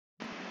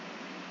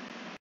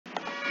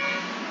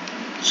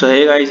So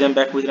hey guys, I'm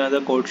back with another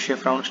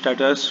CodeChef round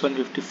starters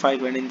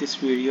 155, and in this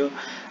video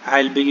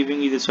I'll be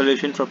giving you the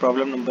solution for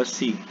problem number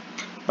C.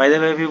 By the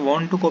way, if you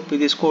want to copy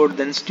this code,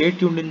 then stay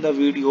tuned in the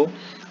video.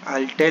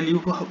 I'll tell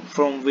you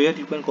from where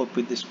you can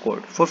copy this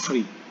code for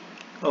free.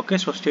 Okay,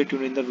 so stay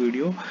tuned in the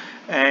video,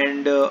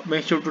 and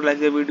make sure to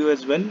like the video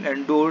as well,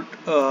 and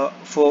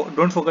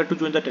don't forget to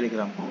join the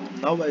Telegram.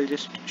 Now I'll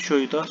just show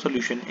you the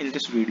solution in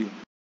this video.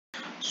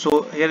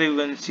 So here you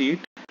can see it.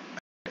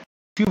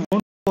 If you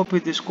want to copy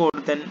this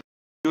code, then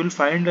you will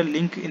find a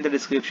link in the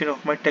description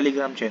of my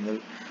Telegram channel.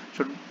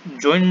 So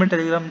join my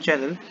Telegram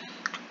channel.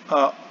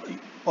 uh,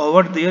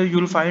 Over there you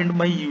will find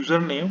my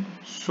username.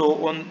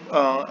 So on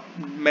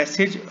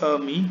message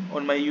me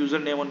on my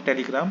username on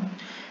Telegram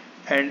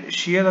and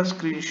share a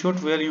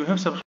screenshot where you have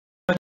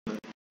subscribed.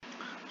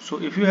 So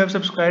if you have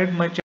subscribed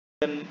my channel,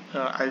 then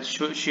I'll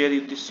share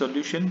you this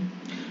solution,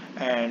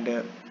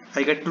 and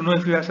I get to know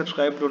if you have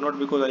subscribed or not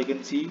because I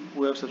can see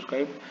who have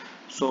subscribed.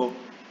 So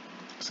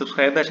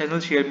subscribe the channel,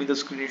 share me the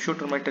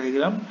screenshot on my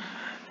Telegram,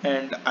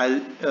 and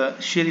I'll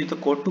share you the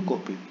code to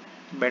copy.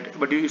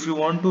 But if you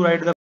want to write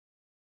the,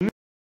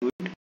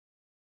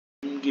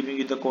 I'm giving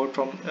you the code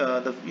from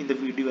in the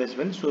video as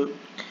well, so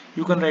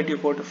you can write your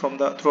code from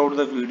the throughout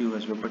the video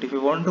as well. But if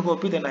you want to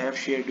copy, then I have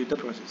shared you the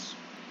process.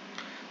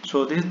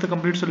 So this is the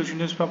complete solution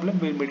to this problem.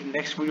 We'll meet in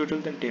next video. Till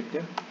then, take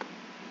care.